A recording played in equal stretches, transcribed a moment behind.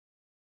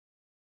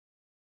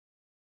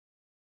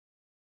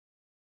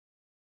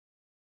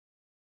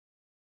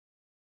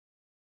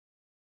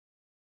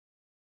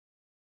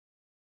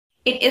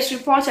It is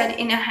reported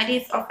in a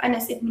hadith of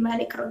Anas ibn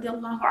Malik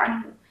radiallahu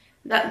anhu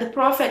that the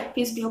Prophet,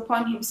 peace be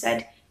upon him,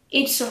 said,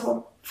 "Eat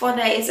suhoor, for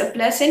there is a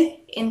blessing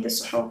in the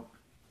suhoor."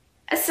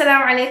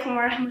 Assalamu alaikum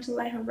wa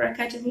rahmatullahi wa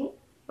barakatuhu.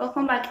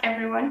 Welcome back,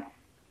 everyone.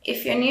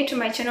 If you're new to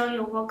my channel,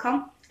 you're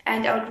welcome,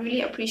 and I would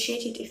really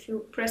appreciate it if you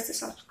press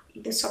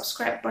the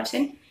subscribe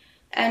button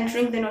and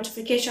ring the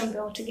notification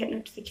bell to get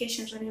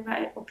notifications whenever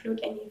I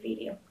upload a new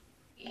video.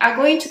 We are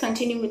going to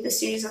continue with the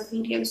series of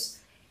videos,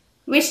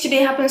 which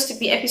today happens to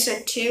be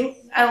episode 2.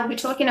 I will be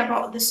talking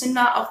about the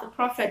Sunnah of the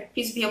Prophet,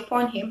 peace be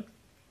upon him,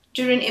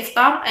 during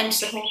Iftar and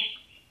Suhoor.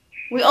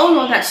 We all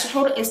know that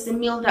Suhoor is the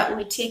meal that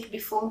we take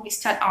before we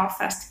start our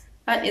fast.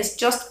 That is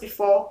just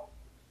before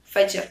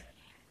Fajr.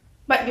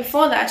 But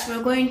before that,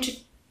 we're going to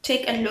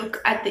take a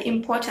look at the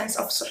importance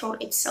of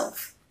Suhoor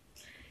itself.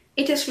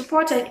 It is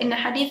reported in the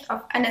hadith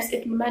of Anas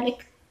ibn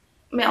Malik,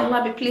 may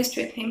Allah be pleased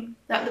with him,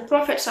 that the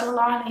Prophet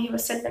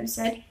ﷺ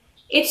said,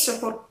 "Eat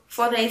Suhoor,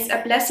 for there is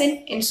a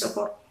blessing in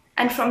Suhoor."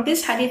 And from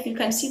this hadith, you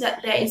can see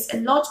that there is a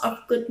lot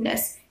of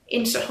goodness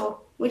in Suhoor,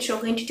 which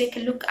we're going to take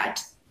a look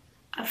at.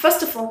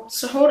 First of all,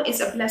 Suhoor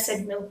is a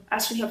blessed meal,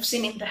 as we have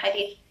seen in the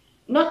hadith.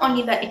 Not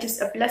only that it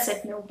is a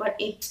blessed meal, but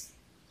it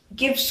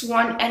gives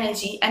one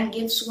energy and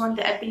gives one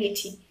the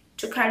ability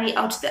to carry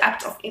out the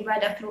act of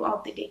ibadah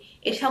throughout the day.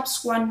 It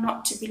helps one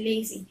not to be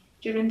lazy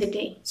during the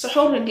day.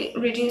 Suhoor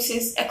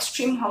reduces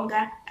extreme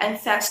hunger and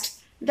thirst.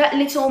 That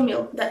little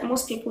meal that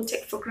most people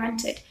take for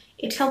granted,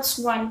 it helps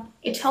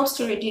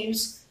to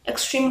reduce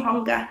extreme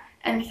hunger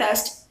and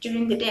thirst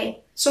during the day.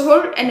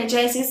 Suhoor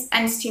energizes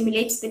and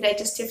stimulates the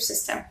digestive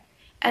system.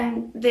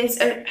 And there's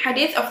a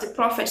hadith of the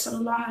Prophet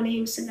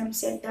ﷺ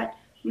said that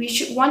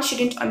one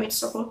shouldn't omit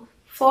Suhoor,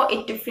 for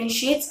it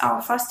differentiates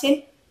our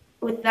fasting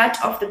with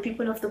that of the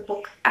people of the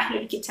book,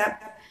 Ahlul Kitab.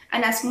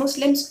 And as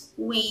Muslims,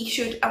 we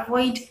should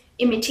avoid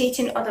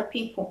imitating other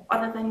people,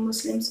 other than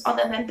Muslims,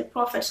 other than the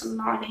Prophet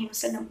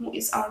ﷺ, who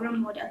is our role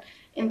model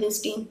in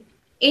this deen.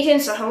 Eating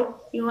Suhoor,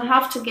 you will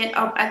have to get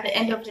up at the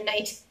end of the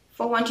night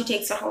for one to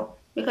take Suhoor,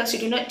 because you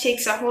do not take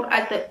Suhoor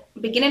at the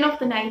beginning of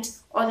the night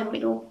or the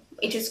middle.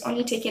 It is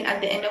only taken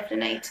at the end of the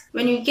night.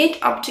 When you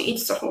get up to eat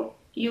Suhoor,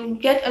 you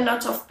get a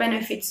lot of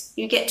benefits.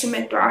 You get to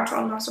make dua to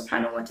Allah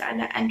subhanahu wa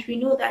ta'ala, and we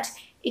know that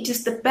it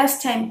is the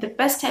best time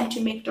to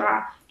make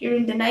dua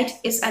during the night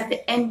is at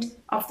the end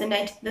of the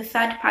night, the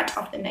third part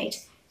of the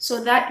night,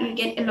 so that you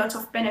get a lot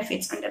of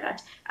benefits under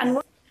that.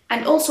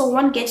 And also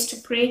one gets to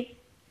pray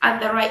at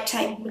the right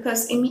time,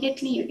 because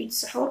immediately you eat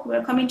Suhoor,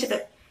 we're coming to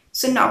the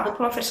Sunnah of the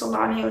Prophet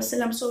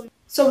ﷺ,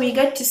 so we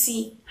get to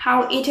see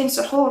how eating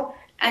Suhoor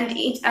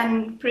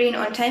and praying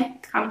on time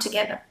come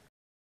together.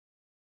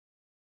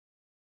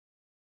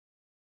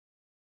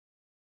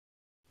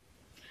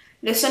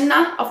 The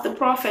Sunnah of the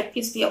Prophet,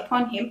 peace be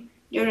upon him,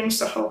 during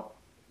Suhoor.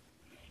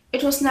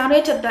 It was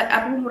narrated that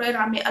Abu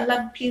Hurairah, may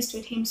Allah be pleased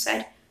with him,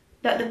 said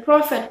that the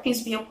Prophet,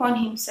 peace be upon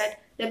him, said,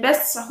 "The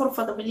best Suhoor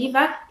for the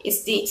believer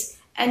is dates."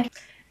 And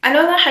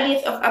another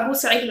hadith of Abu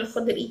Sa'id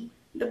al-Khudri,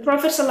 the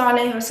Prophet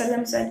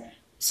ﷺ said,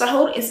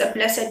 "Suhoor is a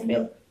blessed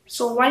meal,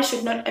 so one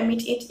should not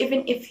omit it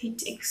even if he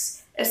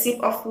takes a sip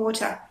of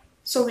water."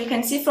 So we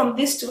can see from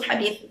these two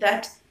hadith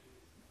that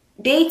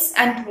dates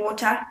and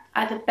water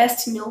are the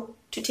best meal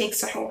to take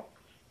Suhoor,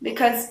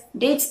 because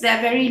dates,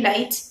 they're very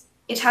light,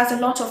 it has a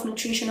lot of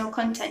nutritional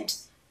content,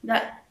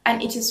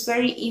 and it is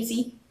very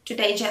easy to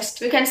digest.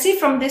 We can see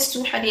from these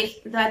two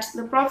hadith that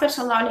the Prophet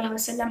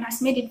ﷺ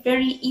has made it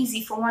very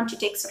easy for one to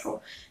take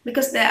Suhoor,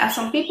 because there are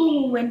some people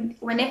who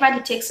whenever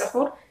they take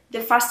Suhoor,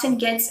 the fasting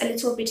gets a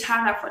little bit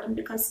harder for them,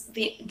 because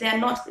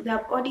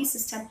their body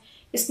system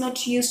is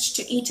not used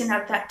to eating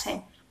at that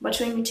time. But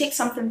when you take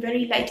something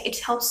very light, it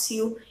helps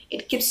you,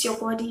 it keeps your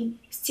body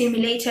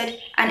stimulated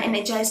and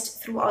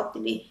energized throughout the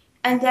day.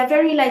 And they are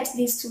very light,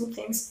 these two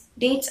things,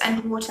 dates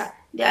and water.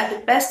 They are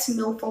the best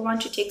meal for one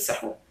to take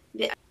Suhoor.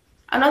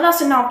 Another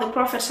Sunnah of the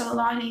Prophet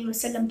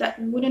ﷺ that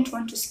we wouldn't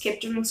want to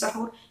skip during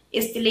Suhoor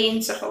is delaying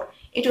Suhoor.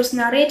 It was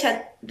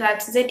narrated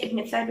that Zayd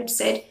ibn Thabit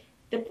said,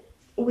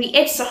 "We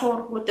ate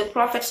Suhoor with the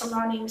Prophet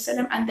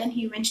ﷺ, and then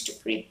he went to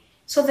pray."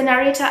 So the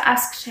narrator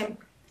asked him,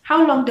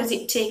 "How long does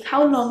it take?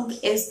 How long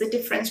is the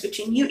difference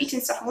between you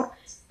eating Suhoor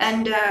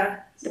and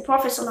the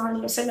Prophet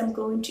ﷺ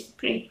going to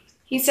pray?"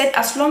 He said,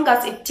 "As long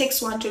as it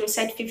takes one to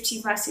recite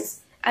 50 verses.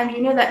 And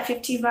you know that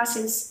 50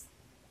 verses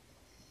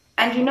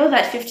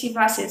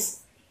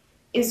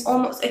is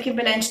almost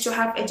equivalent to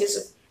half a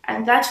juz,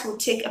 and that will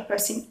take a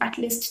person at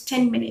least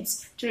 10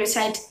 minutes to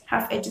recite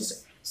half a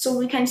juz." So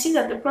we can see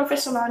that the Prophet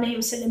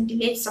ﷺ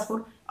delayed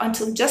Suhoor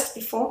until just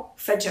before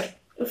Fajr.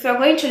 If you're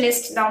going to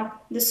list down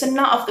the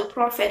Sunnah of the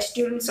Prophet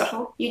during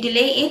Suhoor, you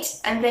delay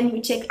it and then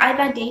you take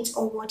either dates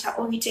or water,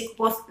 or you take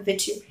both the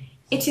two.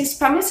 It is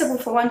permissible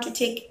for one to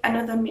take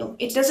another meal.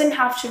 It doesn't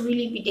have to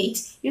really be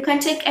dates. You can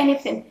take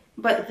anything,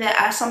 but there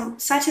are some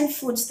certain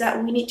foods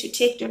that we need to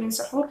take during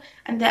Suhoor,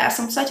 and there are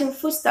some certain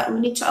foods that we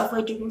need to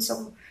avoid during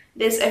Suhoor.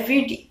 There's a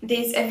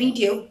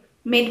video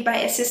made by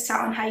a sister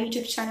on her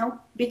YouTube channel,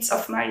 Bits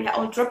of Mariah.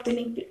 I'll drop the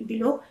link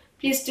below.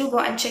 Please do go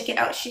and check it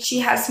out. She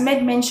has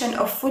made mention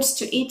of foods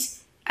to eat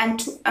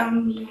and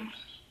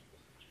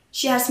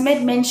she has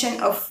made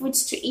mention of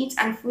foods to eat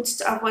and foods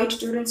to avoid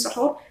during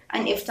suhoor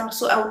and iftar.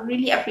 So I would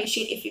really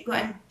appreciate if you go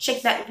and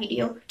check that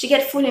video to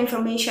get full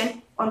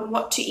information on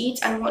what to eat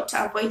and what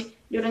to avoid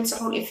during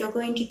suhoor if you're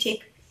going to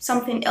take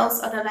something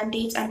else other than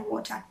dates and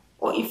water,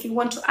 or if you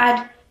want to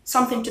add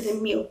something to the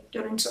meal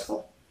during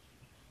suhoor.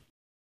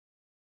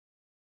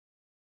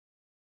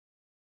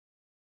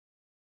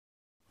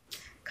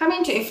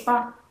 Coming to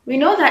iftar, we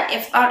know that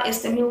iftar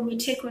is the meal we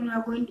take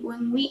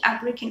when we are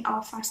breaking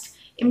our fast.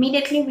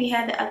 Immediately we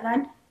hear the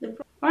adhan.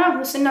 One of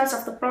the sunnahs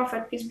of the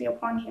Prophet, peace be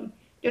upon him,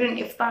 during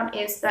iftar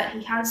is that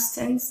he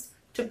hastens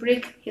to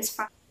break his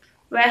fast,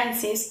 where he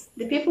says,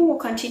 the people will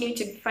continue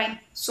to be fine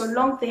so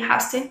long they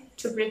hasten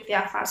to break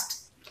their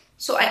fast.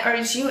 So I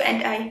urge you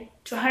and I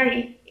to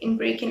hurry in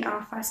breaking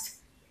our fast.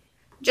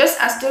 Just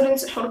as during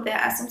suhoor there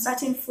are some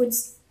certain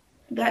foods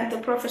that the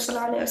Prophet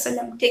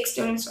ﷺ takes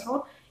during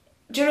suhoor,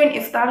 during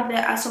iftar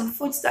there are some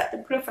foods that the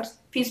Prophet,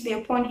 peace be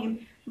upon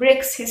him,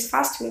 breaks his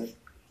fast with.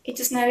 It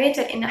is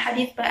narrated in a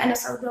hadith by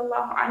Anas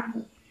radiallahu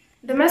anhu.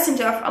 The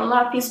Messenger of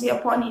Allah, peace be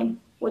upon him,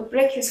 would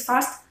break his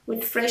fast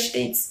with fresh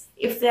dates.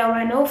 If there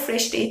were no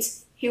fresh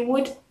dates, he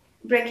would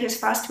break his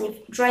fast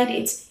with dry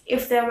dates.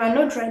 If there were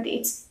no dry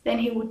dates, then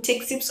he would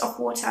take sips of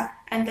water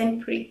and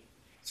then pray.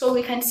 So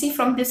we can see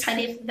from this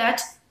hadith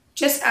that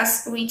just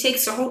as we take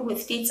suhoor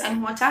with dates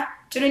and water,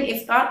 during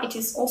iftar it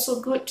is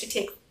also good to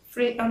take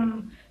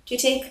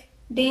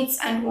dates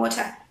and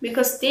water,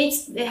 because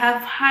dates, they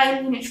have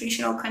highly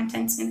nutritional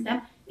contents in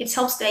them. It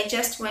helps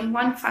digest when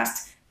one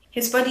fasts,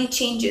 his body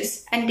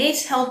changes, and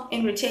dates help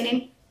in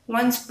retaining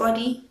one's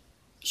body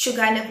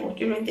sugar level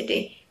during the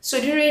day. So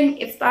during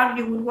iftar,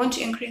 you would want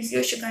to increase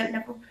your sugar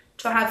level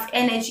to have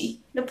energy.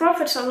 The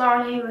Prophet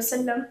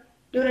ﷺ,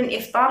 during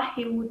iftar,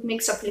 he would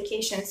make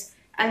supplications,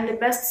 and the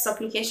best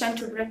supplication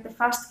to break the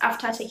fast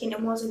after taking a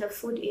morsel of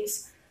food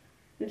is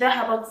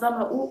ذهب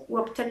الظمأ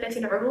وابتلت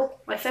العروق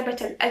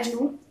وثبت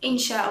الأجر إن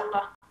شاء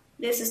الله.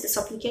 This is the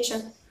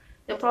supplication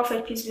the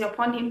Prophet, peace be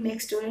upon him,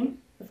 makes during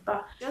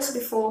iftar. Just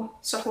before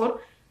suhoor,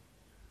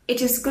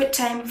 it is good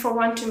time for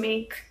one to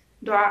make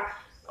dua.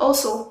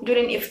 Also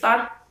during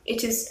iftar,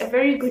 it is a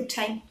very good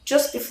time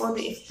just before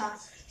the iftar,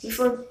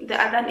 before the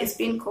adhan is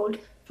being called,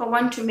 for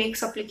one to make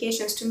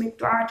supplications, to make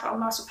dua to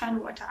Allah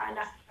subhanahu wa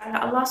ta'ala.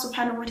 Allah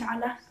subhanahu wa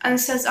ta'ala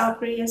answers our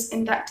prayers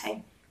in that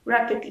time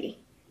rapidly.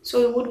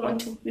 So we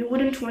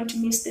wouldn't want to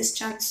miss this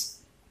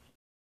chance.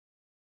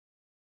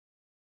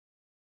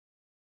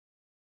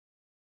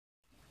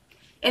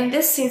 In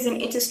this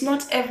season, it is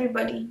not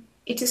everyone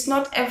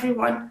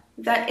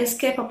that is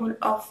capable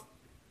of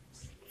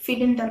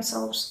feeding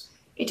themselves.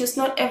 It is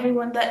not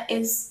everyone that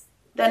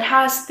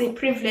has the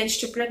privilege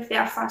to break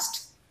their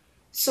fast.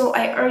 So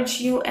I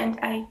urge you and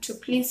I to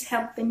please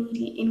help the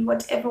needy in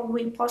whatever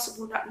way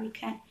possible that we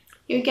can.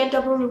 You get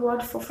double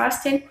reward for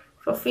fasting,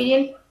 for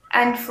feeding,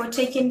 and for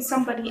taking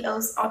somebody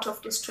else out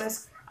of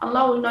distress.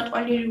 Allah will not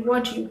only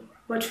reward you,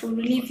 but will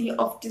relieve you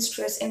of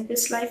distress in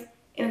this life,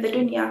 in the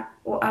dunya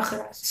or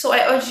akhirah. So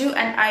I urge you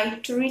and I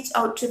to reach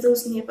out to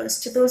those neighbors,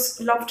 to those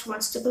loved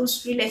ones, to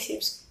those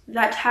relatives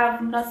that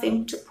have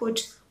nothing to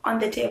put on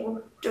the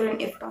table during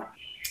iftar.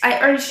 I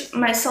urge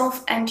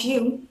myself and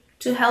you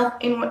to help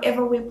in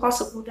whatever way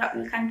possible that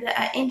we can. There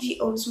are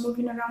NGOs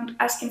moving around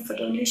asking for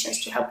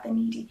donations to help the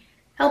needy.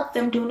 Help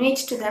them, donate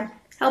to them.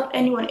 Help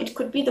anyone. It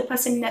could be the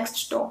person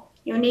next door,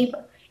 your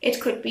neighbor. It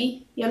could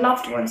be your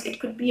loved ones. It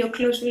could be your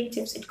close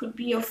relatives. It could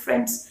be your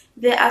friends.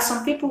 There are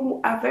some people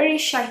who are very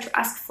shy to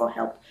ask for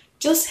help.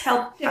 Just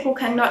help. People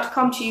cannot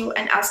come to you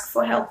and ask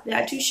for help. They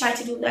are too shy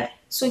to do that.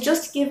 So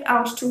just give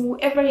out to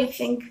whoever you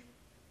think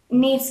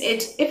needs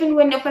it. Even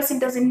when a person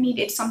doesn't need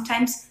it,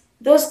 sometimes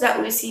those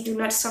that we see do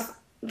not suffer.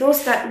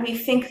 Those that we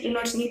think do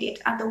not need it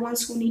are the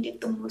ones who need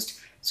it the most.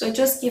 So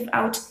just give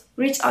out.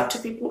 Reach out to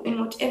people in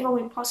whatever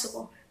way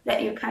possible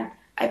that you can.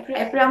 I pray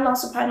Allah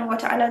subhanahu wa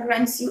ta'ala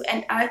grants you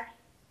and I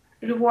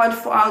reward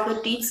for our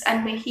good deeds,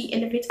 and may He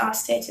elevate our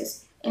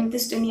status in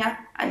this dunya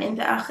and in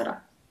the akhirah.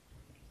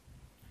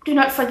 Do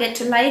not forget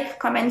to like,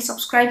 comment,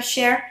 subscribe,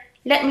 share.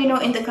 Let me know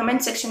in the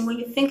comment section what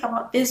you think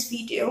about this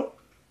video,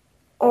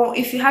 or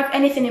if you have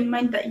anything in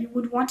mind that you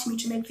would want me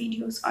to make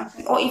videos on,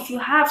 or if you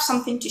have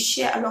something to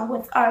share along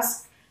with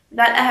us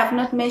that I have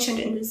not mentioned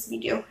in this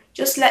video,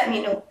 just let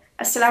me know.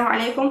 Assalamu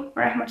alaikum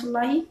wa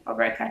rahmatullahi wa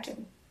barakatuh.